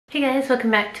Hey guys,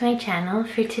 welcome back to my channel.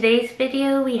 For today's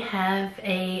video we have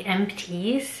a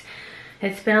Empties.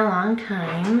 It's been a long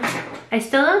time. I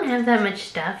still don't have that much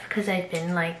stuff because I've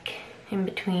been like in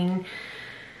between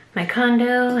my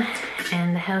condo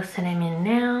and the house that I'm in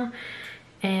now,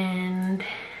 and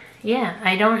yeah,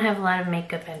 I don't have a lot of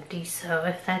makeup empties, so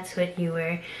if that's what you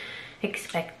were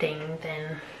expecting,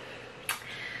 then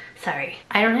sorry.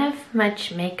 I don't have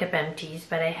much makeup empties,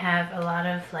 but I have a lot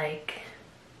of like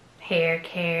hair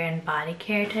care and body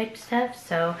care type stuff,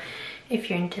 so if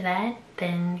you're into that,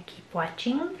 then keep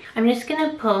watching. I'm just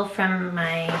gonna pull from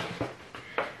my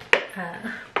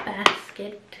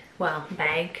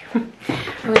bag. I'm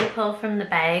gonna pull from the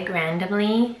bag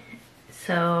randomly,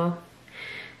 so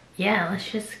yeah, let's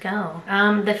just go.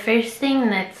 The first thing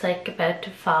that's like about to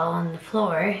fall on the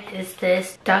floor is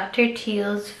this Dr.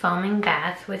 Teal's foaming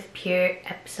bath with pure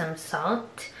Epsom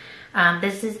salt.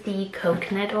 This is the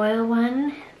coconut oil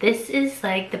one. This is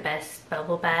like the best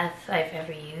bubble bath I've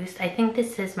ever used. I think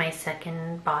this is my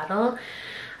second bottle.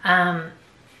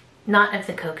 Not of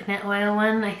the coconut oil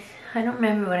one. I don't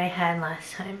remember what I had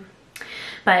last time.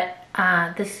 But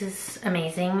this is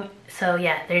amazing. So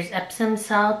yeah, there's Epsom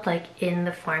salt like in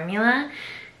the formula.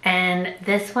 And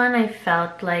this one I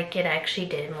felt like it actually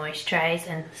did moisturize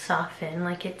and soften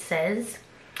like it says.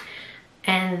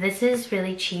 And this is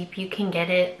really cheap. You can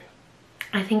get it,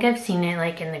 I think I've seen it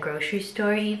like in the grocery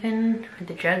store even, or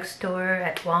the drugstore,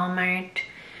 at Walmart.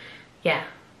 Yeah,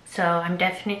 so I'm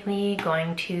definitely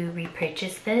going to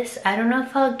repurchase this. I don't know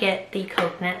if I'll get the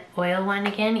coconut oil one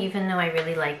again, even though I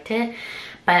really liked it.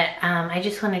 But I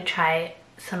just want to try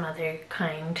some other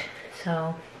kind.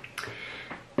 So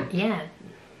yeah,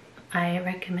 I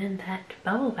recommend that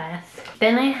bubble bath.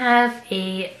 Then I have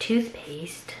a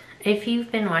toothpaste. If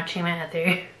you've been watching my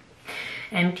other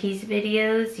Empties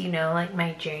videos, you know, like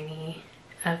my journey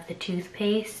of the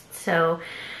toothpaste. So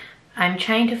I'm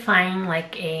trying to find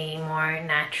like a more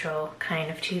natural kind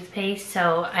of toothpaste.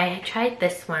 So I tried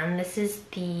this one. This is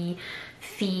the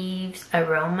Thieves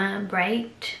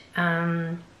AromaBright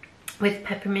with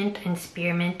peppermint and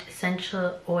spearmint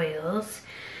essential oils.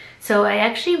 So I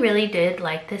actually really did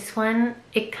like this one.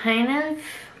 It kind of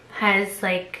has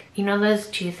like, you know, those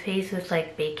toothpaste with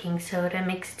like baking soda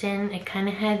mixed in. It kind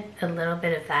of had a little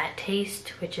bit of that taste,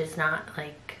 which is not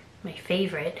like my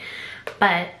favorite,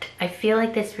 but I feel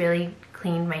like this really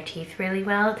cleaned my teeth really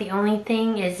well. The only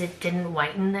thing is it didn't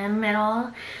whiten them at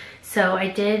all, so I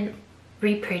did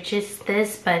repurchase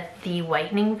this, but the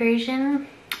whitening version,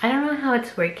 I don't know how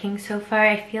it's working so far.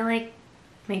 I feel like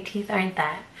my teeth aren't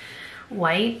that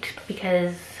white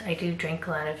because I do drink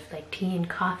a lot of like tea and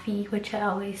coffee, which I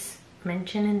always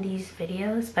mention in these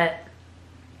videos. But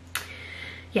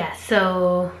yeah,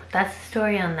 so that's the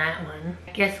story on that one.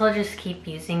 I guess I'll just keep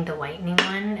using the whitening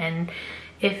one, and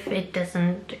if it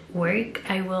doesn't work,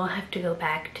 I will have to go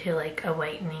back to like a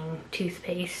whitening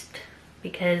toothpaste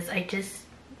because I just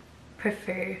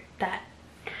prefer that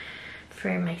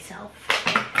for myself.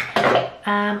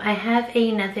 I have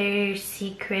another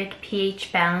secret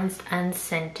pH balanced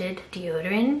unscented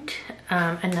deodorant.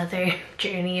 Another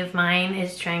journey of mine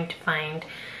is trying to find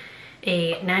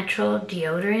a natural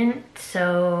deodorant.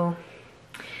 So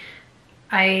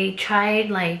I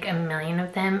tried like a million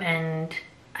of them and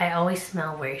I always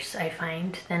smell worse, I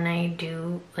find, than I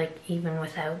do like even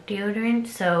without deodorant.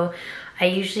 So I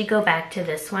usually go back to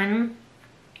this one.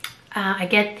 I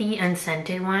get the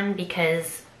unscented one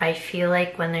because I feel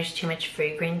like when there's too much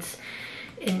fragrance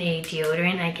in a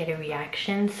deodorant, I get a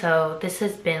reaction. So this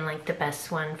has been like the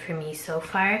best one for me so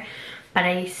far, but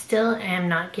I still am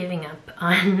not giving up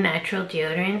on natural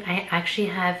deodorant. I actually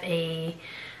have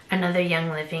another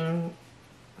Young Living,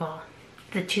 well,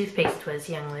 the toothpaste was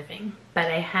Young Living,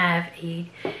 but I have a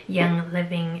Young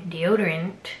Living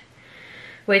deodorant,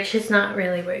 which is not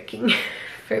really working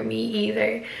for me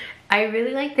either. I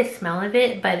really like the smell of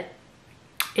it, but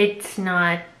it's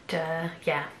not,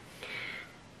 yeah,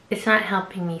 it's not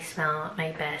helping me smell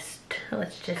my best,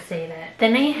 let's just say that.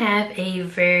 Then I have a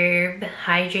Verb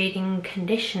Hydrating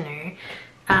Conditioner.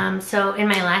 So in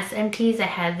my last Empties, I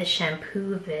had the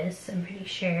shampoo of this, I'm pretty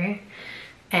sure.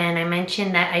 And I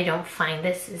mentioned that I don't find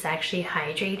this is actually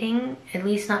hydrating, at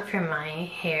least not for my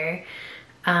hair.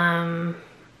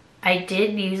 I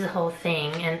did use the whole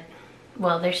thing, and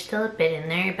well, there's still a bit in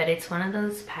there, but it's one of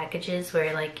those packages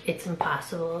where like it's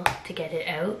impossible to get it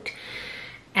out.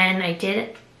 And I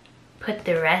did put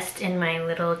the rest in my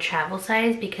little travel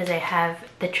size because I have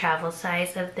the travel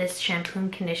size of this shampoo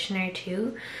and conditioner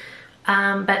too.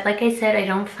 But like I said, I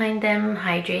don't find them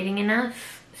hydrating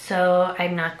enough, so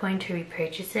I'm not going to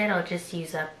repurchase it. I'll just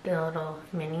use up the little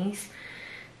minis.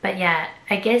 But yeah,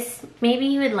 I guess maybe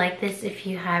you would like this if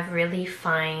you have really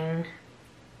fine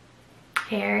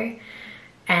hair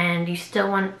and you still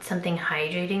want something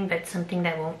hydrating but something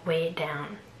that won't weigh it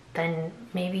down. Then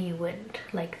maybe you would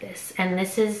like this. And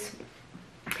this is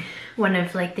one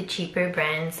of like the cheaper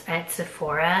brands at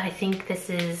Sephora. I think this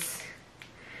is,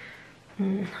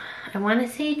 I want to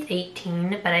say it's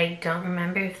 18, but I don't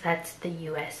remember if that's the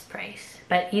US price.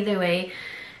 But either way,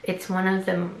 it's one of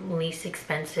the least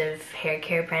expensive hair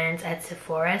care brands at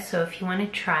Sephora. So if you want to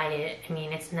try it, I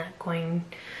mean, it's not going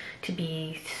to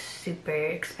be super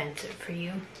expensive for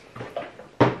you.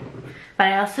 But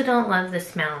I also don't love the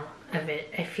smell of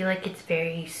it. I feel like it's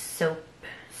very soap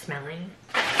smelling.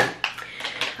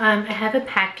 I have a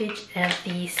package of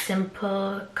the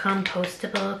simple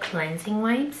compostable cleansing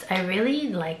wipes. I really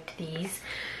liked these.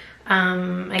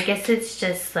 I guess it's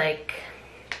just like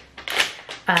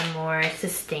a more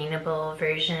sustainable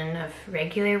version of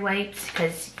regular wipes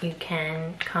because you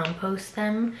can compost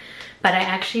them. But I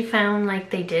actually found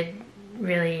like they did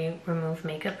really remove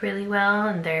makeup really well,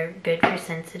 and they're good for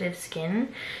sensitive skin.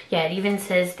 Yeah, it even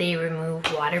says they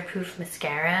remove waterproof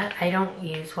mascara. I don't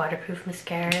use waterproof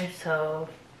mascara, so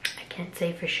I can't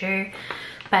say for sure.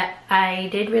 But I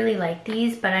did really like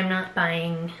these, but I'm not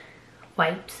buying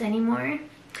wipes anymore,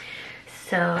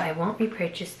 so I won't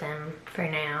repurchase them for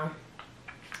now.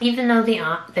 Even though they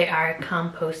are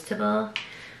compostable,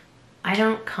 I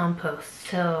don't compost,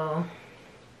 so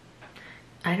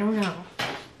I don't know.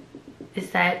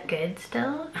 Is that good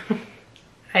still?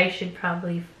 I should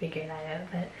probably figure that out,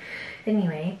 but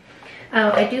anyway.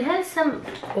 Oh, I do have some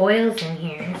oils in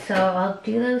here, so I'll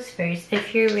do those first.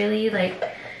 If you're really like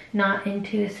not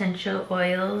into essential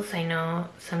oils, I know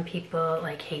some people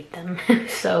like hate them,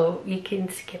 so you can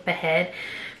skip ahead.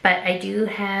 But I do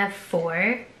have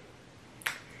 4.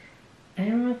 I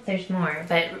don't know if there's more,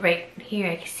 but right here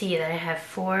I can see that I have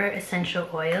 4 essential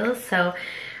oils. So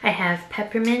I have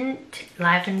peppermint,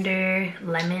 lavender,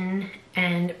 lemon,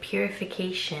 and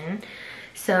purification.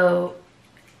 So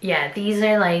yeah, these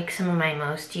are like some of my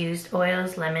most used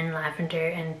oils: lemon, lavender,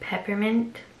 and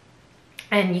peppermint.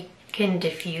 And you can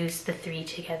diffuse the 3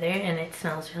 together and it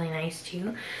smells really nice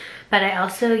too. But I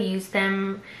also use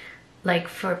them like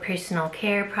for personal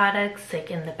care products,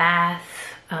 like in the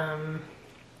bath.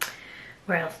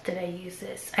 Where else did I use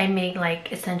this? I made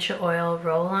like essential oil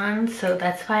roll-ons, so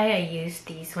that's why I use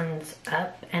these ones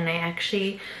up. And I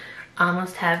actually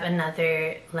almost have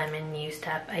another lemon used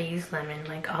up. I use lemon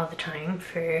like all the time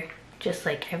for just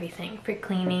like everything, for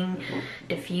cleaning,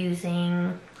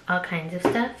 diffusing, all kinds of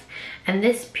stuff. And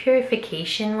this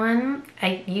purification one,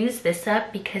 I use this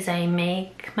up because I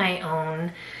make my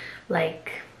own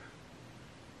like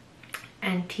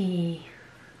what do you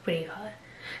call it?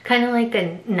 Kind of like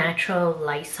a natural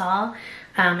Lysol.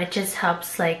 It just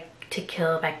helps like to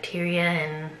kill bacteria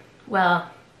and,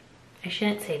 well, I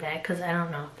shouldn't say that because I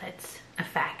don't know if that's a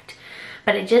fact,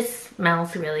 but it just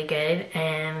smells really good,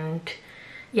 and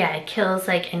yeah, it kills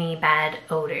like any bad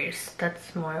odors.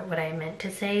 That's more what I meant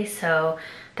to say. So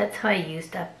that's how I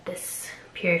used up this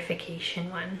purification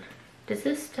one. Does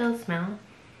this still smell?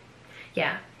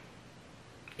 Yeah.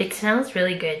 It smells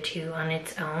really good too on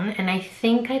its own, and I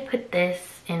think I put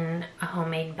this in a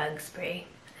homemade bug spray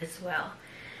as well.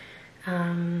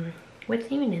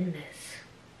 What's even in this?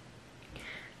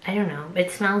 I don't know.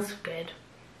 It smells good.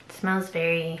 It smells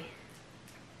very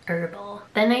herbal.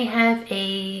 Then I have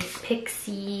a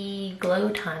Pixie Glow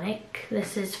Tonic.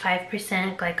 This is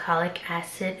 5% glycolic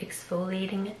acid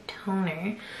exfoliating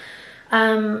toner.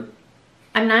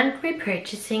 I'm not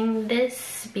repurchasing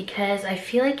this because I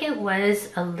feel like it was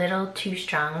a little too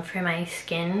strong for my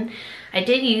skin. I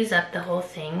did use up the whole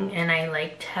thing and I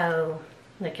liked how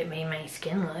like it made my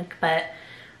skin look, but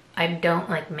I don't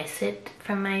like miss it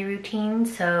from my routine.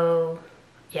 So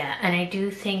yeah, and I do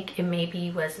think it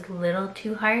maybe was a little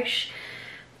too harsh,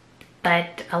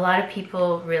 but a lot of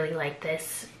people really like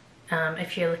this.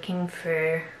 If you're looking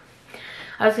for,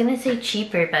 I was gonna say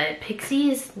cheaper, but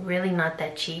Pixie is really not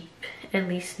that cheap, at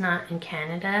least not in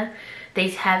Canada. They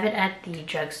have it at the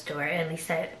drugstore, at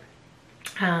least at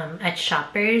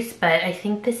Shoppers, but I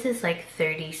think this is like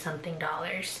 $30 something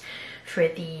for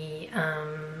the,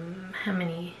 how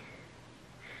many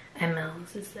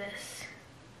mLs is this?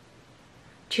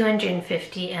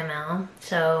 250 ml,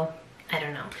 so I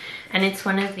don't know. And it's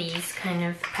one of these kind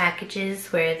of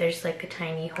packages where there's like a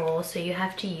tiny hole, so you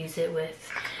have to use it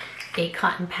with a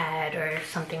cotton pad or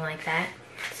something like that.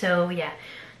 So yeah,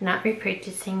 not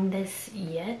repurchasing this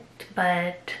yet,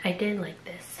 but I did like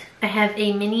this. I have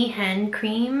a mini hand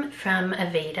cream from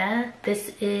Aveda.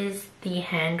 This is the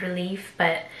hand relief,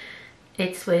 but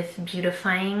it's with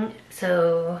beautifying.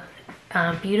 So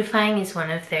Beautifying is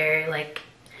one of their like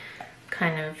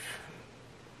kind of,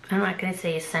 I'm not gonna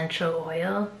say essential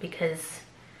oil because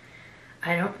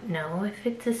I don't know if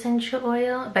it's essential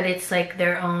oil, but it's like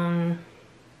their own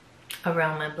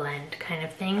aroma blend kind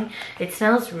of thing. It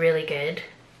smells really good.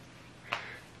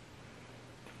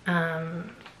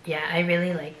 Yeah, I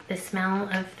really like the smell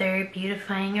of their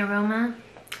beautifying aroma,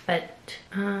 but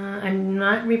I'm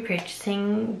not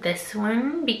repurchasing this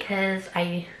one because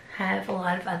I have a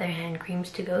lot of other hand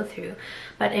creams to go through.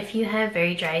 But if you have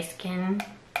very dry skin,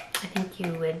 I think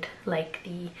you would like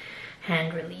the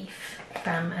hand relief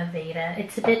from Aveda.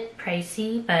 It's a bit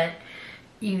pricey, but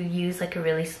you use like a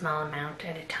really small amount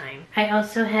at a time. I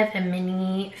also have a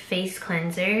mini face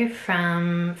cleanser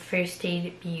from First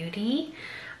Aid Beauty.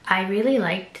 I really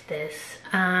liked this.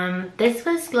 This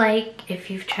was like, if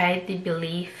you've tried the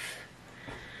e.l.f,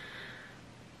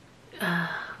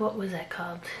 what was that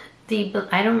called?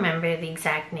 I don't remember the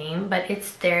exact name, but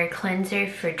it's their cleanser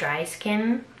for dry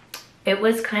skin. It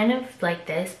was kind of like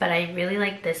this, but I really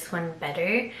like this one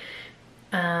better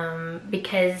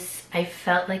because I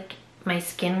felt like my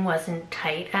skin wasn't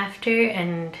tight after,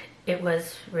 and it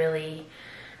was really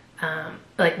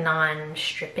like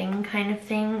non-stripping kind of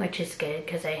thing, which is good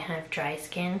because I have dry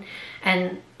skin.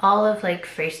 And all of like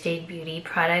First Aid Beauty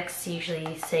products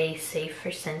usually say safe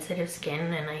for sensitive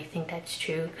skin, and I think that's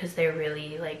true because they're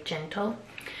really like gentle.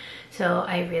 So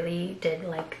I really did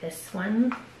like this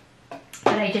one,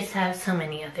 but I just have so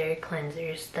many other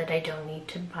cleansers that I don't need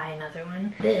to buy another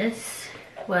one. This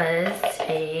was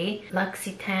a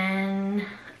L'Occitane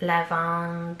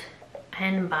Lavender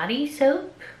hand and body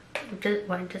soap.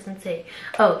 What it doesn't say.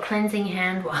 Oh, cleansing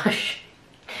hand wash.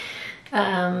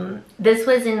 This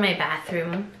was in my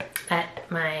bathroom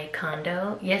at my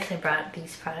condo. Yes, I brought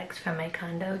these products from my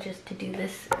condo just to do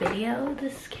this video.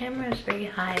 This camera is very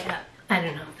high up. I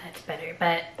don't know if that's better,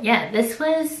 but yeah, this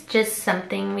was just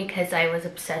something because I was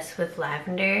obsessed with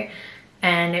lavender,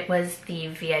 and it was the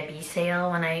VIB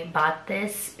sale when I bought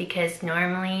this, because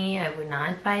normally I would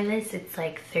not buy this. It's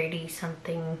like 30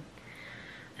 something,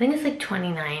 I think it's like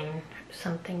 29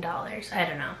 something dollars, I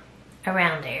don't know,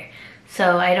 around there.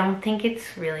 So I don't think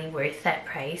it's really worth that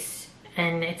price,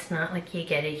 and it's not like you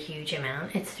get a huge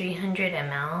amount. It's 300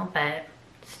 ml, but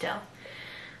still.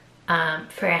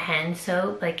 For a hand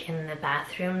soap, like in the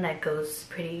bathroom, that goes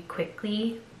pretty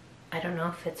quickly. I don't know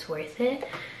if it's worth it.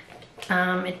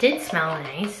 It did smell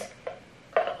nice,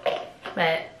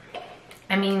 but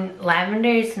I mean, lavender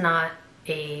is not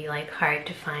a like hard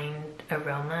to find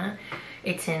aroma.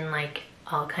 It's in like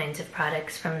all kinds of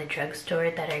products from the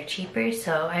drugstore that are cheaper,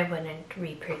 so I wouldn't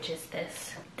repurchase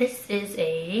this. This is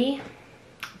a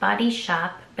Body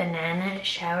Shop Banana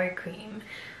Shower Cream.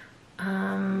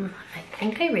 I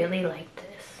think I really like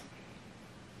this.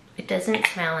 It doesn't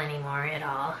smell anymore at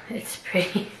all. It's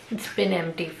been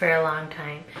empty for a long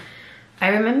time. I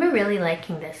remember really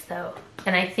liking this though,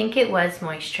 and I think it was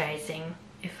moisturizing,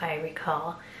 if I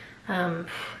recall.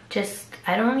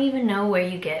 I don't even know where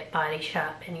you get Body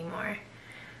Shop anymore.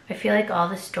 I feel like all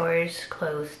the stores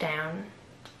closed down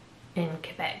in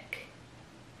Quebec.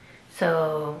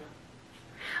 So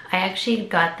I actually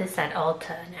got this at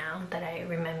Ulta now that I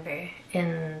remember,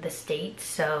 in the States.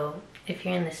 So if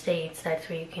you're in the States, that's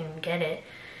where you can get it.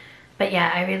 But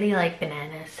yeah, I really like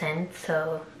banana scent,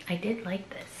 so I did like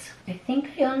this. I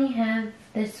think I only have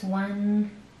this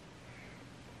one.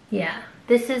 Yeah,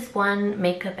 this is one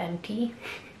makeup empty.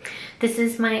 This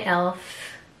is my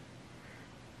e.l.f.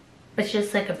 It's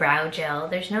just like a brow gel.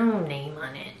 There's no name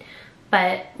on it.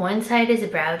 But one side is a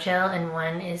brow gel and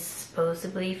one is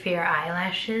supposedly for your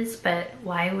eyelashes. But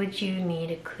why would you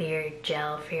need a clear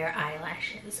gel for your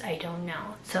eyelashes? I don't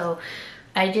know. So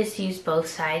I just use both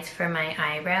sides for my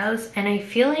eyebrows. And I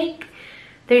feel like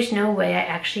there's no way I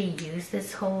actually use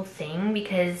this whole thing,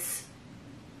 because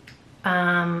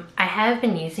I have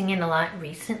been using it a lot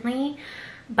recently.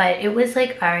 But it was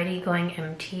like already going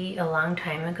empty a long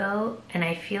time ago. And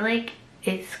I feel like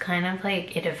it's kind of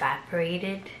like it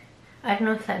evaporated. I don't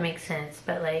know if that makes sense,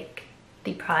 but like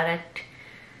the product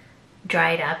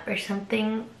dried up or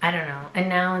something. I don't know. And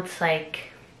now it's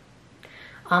like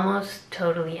almost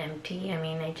totally empty. I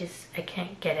mean, I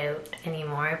can't get out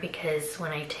anymore, because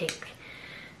when I take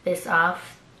this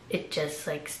off, it just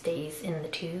like stays in the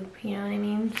tube, you know what I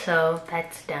mean? So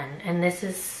that's done. And this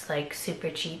is like super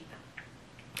cheap.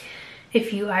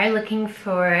 If you are looking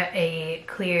for a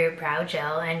clear brow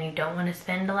gel and you don't want to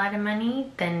spend a lot of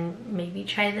money, then maybe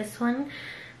try this one.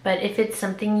 But if it's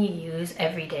something you use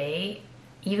every day,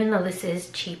 even though this is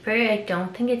cheaper, I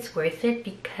don't think it's worth it,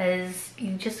 because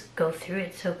you just go through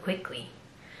it so quickly.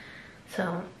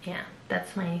 So yeah,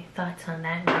 that's my thoughts on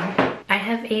that now. I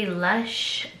have a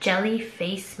Lush jelly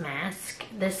face mask.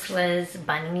 This was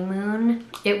Bunny Moon.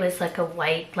 It was like a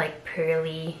white, like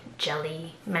pearly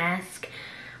jelly mask.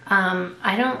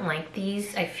 I don't like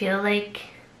these. I feel like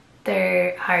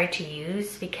they're hard to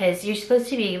use because you're supposed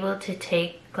to be able to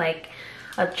take like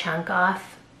a chunk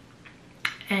off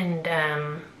and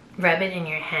rub it in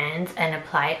your hands and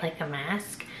apply it like a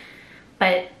mask,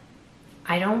 but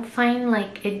I don't find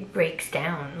like it breaks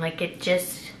down. Like it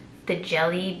just, the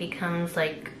jelly becomes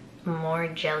like more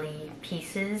jelly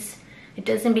pieces. It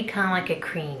doesn't become like a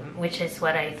cream, which is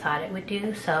what I thought it would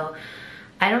do. So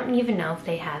I don't even know if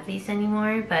they have these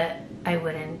anymore, but I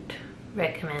wouldn't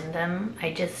recommend them.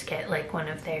 I just get like one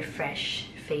of their fresh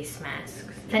face masks.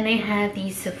 Then I have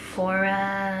the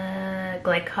Sephora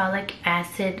Glycolic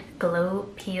Acid Glow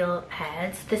Peel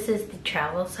Pads. This is the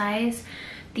travel size.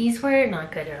 These were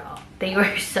not good at all. They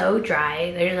were so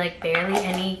dry. There's like barely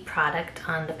any product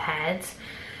on the pads.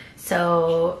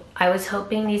 So I was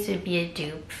hoping these would be a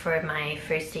dupe for my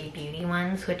First Aid Beauty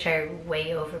ones, which are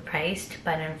way overpriced,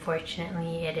 but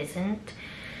unfortunately it isn't.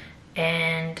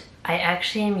 And I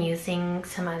actually am using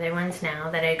some other ones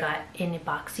now that I got in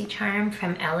BoxyCharm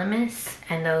from e.l.f,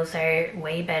 and those are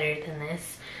way better than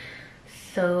this.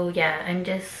 So yeah,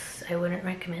 I wouldn't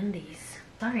recommend these.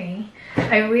 Sorry.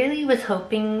 I really was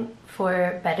hoping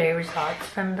for better results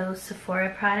from those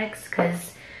Sephora products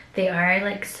because they are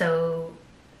like so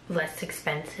less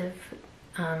expensive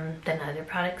than other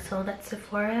products sold at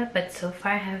Sephora, but so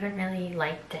far I haven't really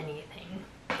liked anything.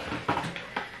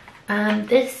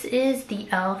 This is the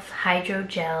e.l.f.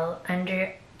 Hydrogel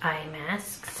Under Eye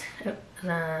Masks,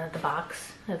 the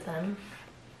box of them.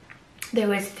 There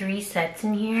was 3 sets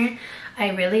in here. I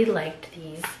really liked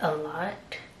these a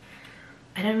lot.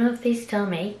 I don't know if they still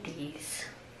make these.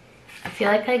 I feel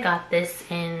like I got this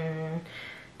in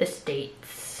the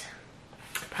States,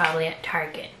 probably at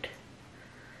Target.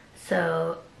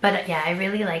 So, but yeah, I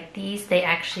really like these. They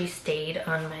actually stayed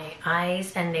on my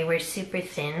eyes and they were super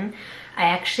thin. I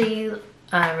actually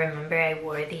remember I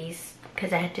wore these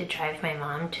because I had to drive my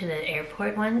mom to the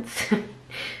airport once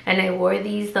and I wore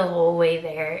these the whole way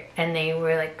there and they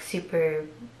were like super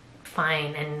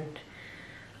fine and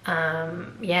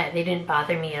yeah, they didn't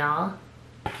bother me at all.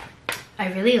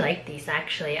 I really like these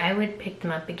actually. I would pick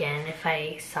them up again if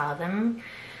I saw them.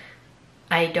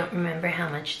 I don't remember how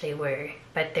much they were,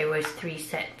 but there was 3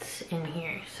 sets in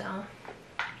here, so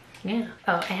yeah.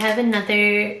 Oh, I have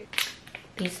another,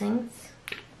 these things,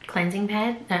 cleansing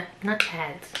pad, not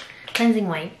pads, cleansing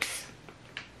wipes.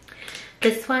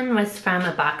 This one was from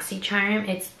a BoxyCharm.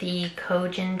 It's the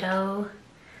Kojendo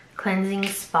Cleansing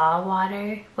Spa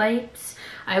Water Wipes.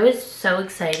 I was so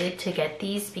excited to get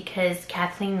these because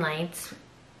Kathleen Lights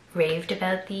raved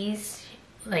about these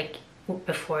like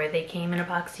before they came in a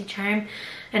BoxyCharm,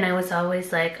 and I was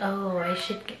always like, oh, I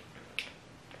should get...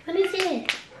 What is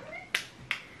it?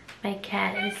 My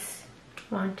cat is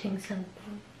wanting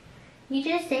something. You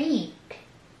just ate.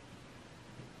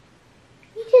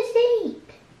 You just ate.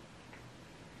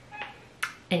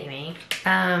 Anyway,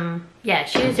 yeah,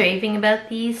 she was raving about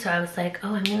these, so I was like,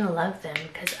 oh, I'm gonna love them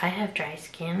because I have dry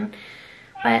skin,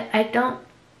 but I don't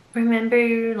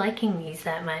remember liking these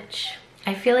that much.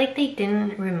 I feel like they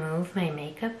didn't remove my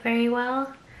makeup very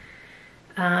well.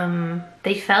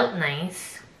 They felt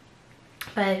nice,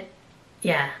 but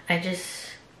yeah, I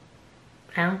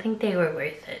don't think they were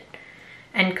worth it.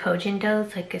 And Kojendo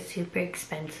is like a super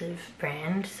expensive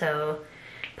brand, so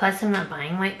plus I'm not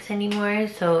buying wipes anymore,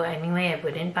 so anyway I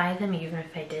wouldn't buy them even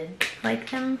if I did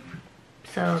like them.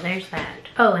 So there's that.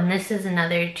 Oh, and this is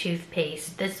another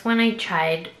toothpaste. This one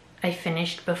I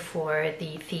finished before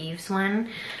the Thieves one.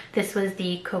 This was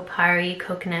the Kopari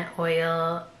Coconut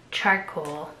Oil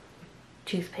Charcoal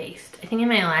toothpaste. I think in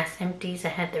my last Empties I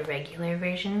had the regular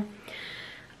version.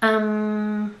 I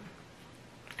don't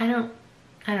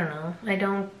know. I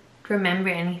don't remember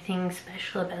anything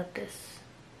special about this.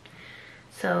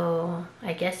 So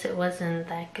I guess it wasn't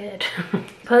that good.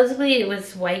 Supposedly it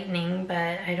was whitening,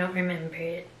 but I don't remember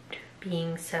it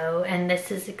being so. And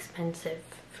this is expensive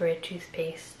for a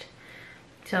toothpaste,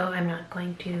 so I'm not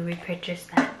going to repurchase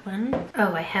that one.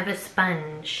 Oh, I have a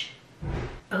sponge.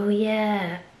 Oh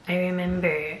yeah, I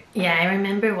remember. Yeah, I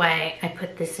remember why I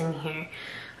put this in here.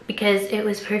 Because it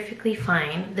was perfectly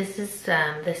fine. This is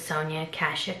the Sonia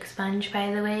Kashuk sponge,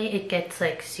 by the way. It gets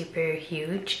like super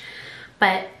huge.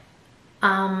 But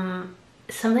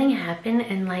something happened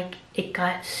and like it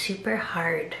got super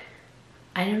hard.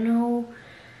 I don't know.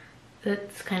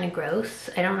 That's kind of gross.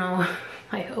 I don't know.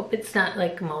 I hope it's not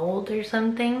like mold or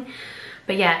something. But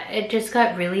But yeah, it just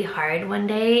got really hard one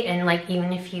day, and like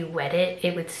even if you wet it,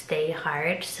 it would stay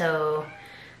hard. So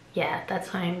yeah,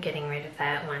 that's why I'm getting rid of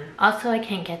that one. Also, I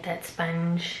can't get that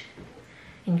sponge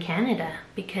in Canada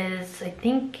because I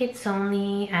think it's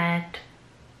only at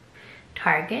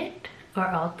Target or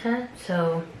Ulta,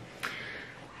 so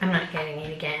I'm not getting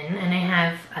it again. And I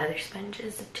have other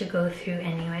sponges to go through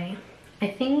anyway. I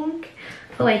think,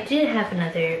 oh, I did have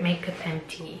another makeup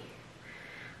empty.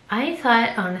 I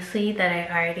thought honestly that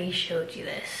I already showed you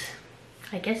this.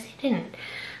 I guess I didn't.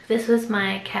 This was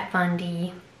my Kat Von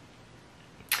D,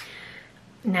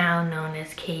 now known as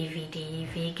KVD,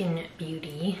 Vegan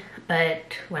Beauty,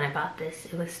 but when I bought this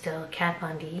it was still Kat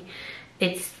Von D.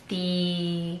 It's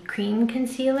the cream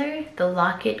concealer, the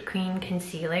Lock-It cream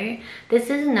concealer. This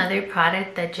is another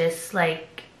product that just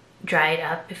like dried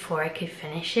up before I could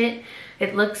finish it.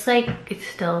 It looks like it's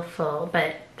still full,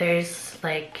 but there's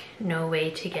like no way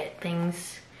to get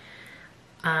things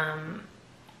out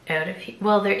of here.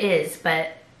 Well, there is, but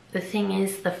the thing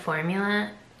is the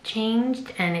formula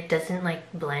changed and it doesn't like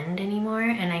blend anymore,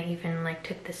 and I even like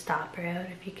took the stopper out,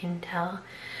 if you can tell.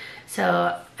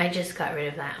 So I just got rid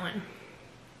of that one,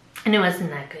 and it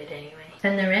wasn't that good anyway.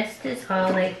 And the rest is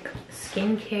all like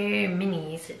skincare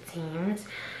minis, it seems.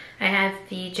 I have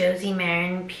the Josie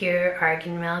Maran Pure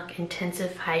Argan Milk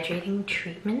Intensive Hydrating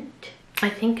Treatment. I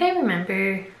think I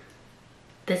remember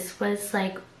this was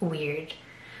like weird.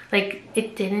 Like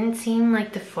it didn't seem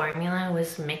like the formula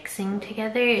was mixing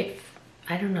together.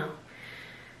 I don't know.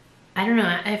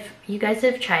 If you guys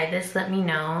have tried this, let me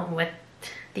know what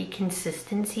the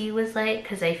consistency was like,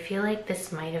 because I feel like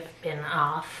this might have been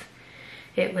off.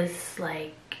 It was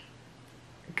like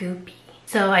goopy.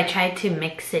 So I tried to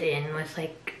mix it in with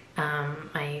like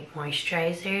my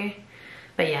moisturizer,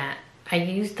 but yeah, I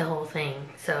used the whole thing,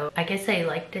 so I guess I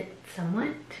liked it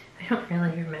somewhat. I don't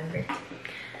really remember.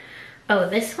 Oh,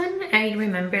 this one I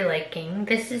remember liking.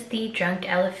 This is the Drunk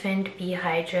Elephant Bee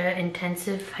Hydra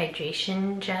Intensive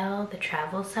Hydration Gel, the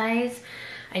travel size.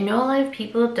 I know a lot of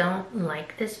people don't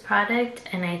like this product,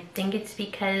 and I think it's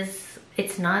because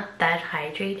it's not that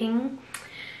hydrating.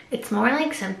 It's more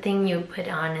like something you put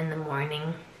on in the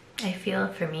morning, I feel,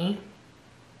 for me.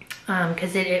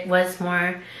 Because it was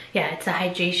more, yeah, it's a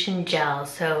hydration gel,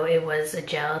 so it was a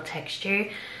gel texture.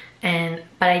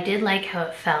 But I did like how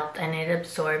it felt, and it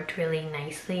absorbed really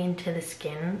nicely into the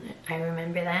skin. I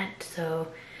remember that. So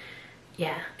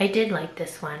yeah, I did like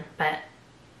this one, but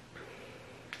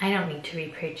I don't need to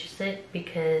repurchase it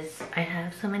because I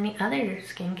have so many other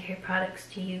skincare products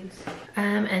to use.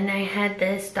 And I had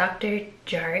this Dr.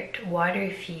 Jart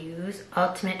Water Fuse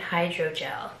Ultimate Hydro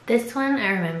Gel. This one I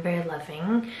remember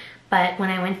loving, but when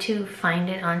I went to find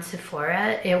it on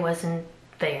Sephora, it wasn't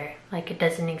there. Like, it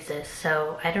doesn't exist.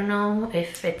 So I don't know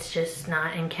if it's just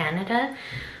not in Canada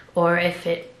or if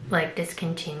it like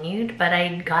discontinued, but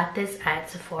I got this at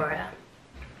Sephora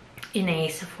in a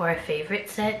Sephora favorite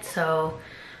set, so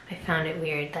I found it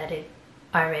weird that it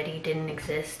already didn't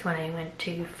exist when I went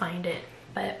to find it.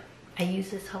 But I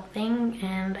used this whole thing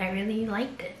and I really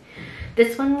liked it.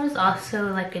 This one was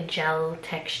also like a gel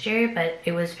texture, but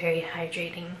it was very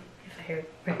hydrating, if I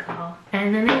recall.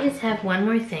 And then I just have one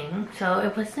more thing. So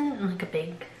it wasn't like a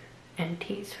big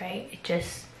empties, right? It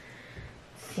just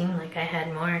seemed like I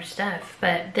had more stuff.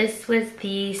 But this was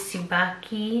the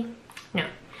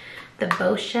the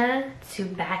Boscia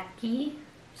Tsubaki,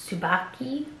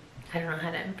 I don't know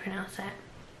how to pronounce that,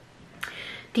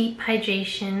 Deep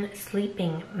Hydration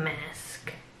Sleeping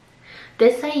Mask.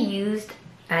 This I used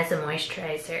as a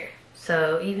moisturizer.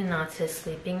 So even though it says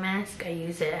sleeping mask, I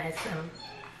use it as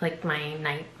like my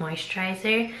night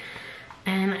moisturizer.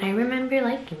 And I remember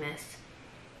liking this.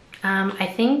 I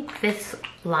think this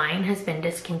line has been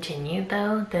discontinued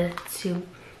though, the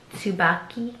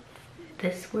Tsubaki,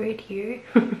 this word here.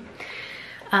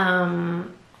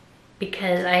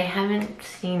 Because I haven't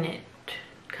seen it,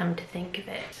 come to think of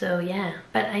it. So yeah,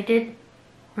 but I did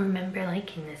remember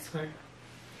liking this one.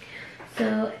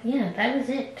 So yeah, that was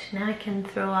it. Now I can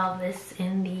throw all this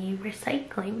in the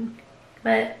recycling.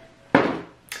 But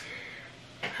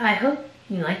I hope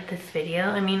you liked this video.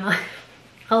 I mean,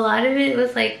 a lot of it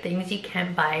was like things you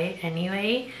can't buy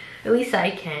anyway. At least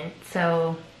I can't.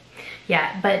 So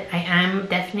yeah, but I am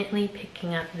definitely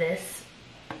picking up this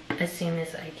as soon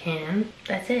as I can.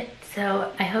 That's it.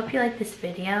 So I hope you liked this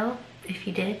video. If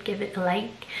you did, give it a like,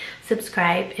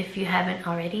 subscribe if you haven't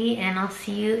already, and I'll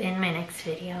see you in my next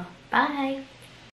video. Bye!